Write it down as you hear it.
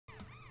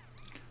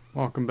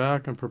Welcome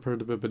back. I'm prepared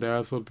to be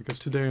bedazzled because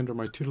today under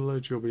my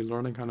tutelage you'll be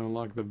learning how to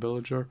unlock the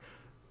villager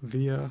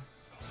via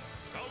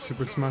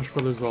Super Smash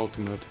Bros.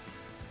 Ultimate.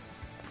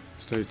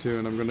 Stay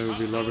tuned. I'm going to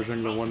be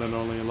leveraging the one and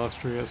only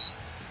illustrious,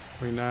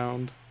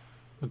 renowned,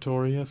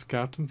 notorious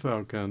Captain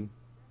Falcon,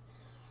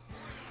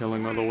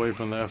 hailing all the way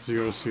from the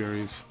F-Zero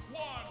series.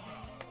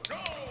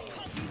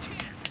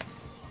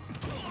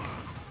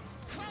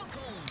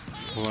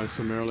 Will I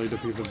summarily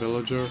defeat the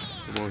villager,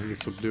 or will he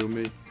subdue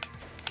me,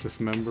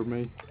 dismember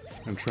me,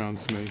 and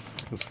trounce me?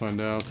 Let's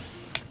find out.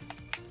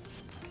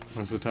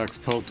 Are his attacks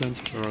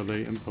potent, or are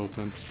they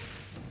impotent?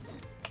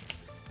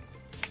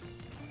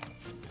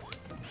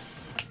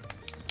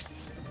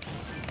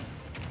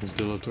 His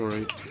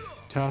dilatory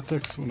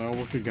tactics will now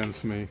work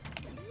against me.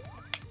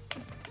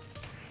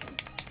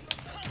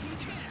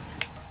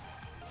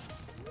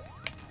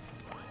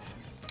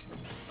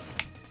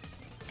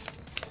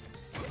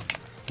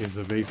 He is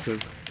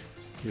evasive,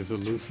 he is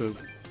elusive,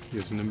 he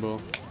is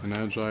nimble and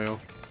agile.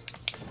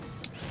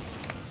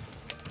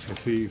 I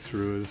see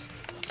through his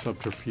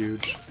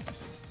subterfuge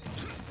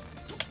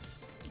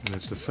and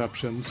his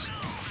deceptions.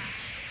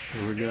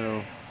 Here we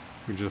go.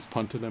 We just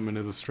punted him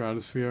into the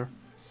stratosphere,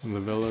 and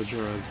the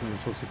villager has been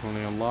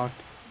subsequently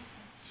unlocked.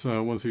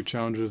 So once he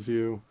challenges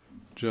you,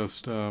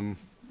 just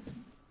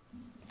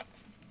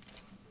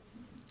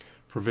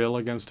prevail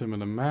against him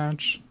in a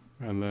match,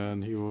 and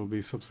then he will be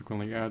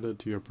subsequently added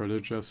to your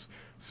prodigious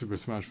Super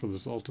Smash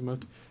Bros.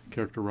 Ultimate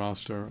character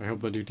roster. I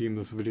hope that you deem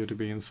this video to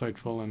be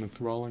insightful and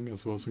enthralling,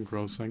 as well as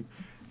engrossing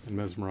and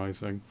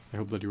mesmerizing. I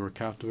hope that you are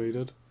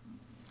captivated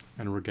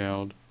and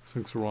regaled.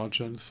 Thanks for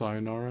watching.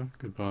 Sayonara.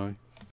 Goodbye.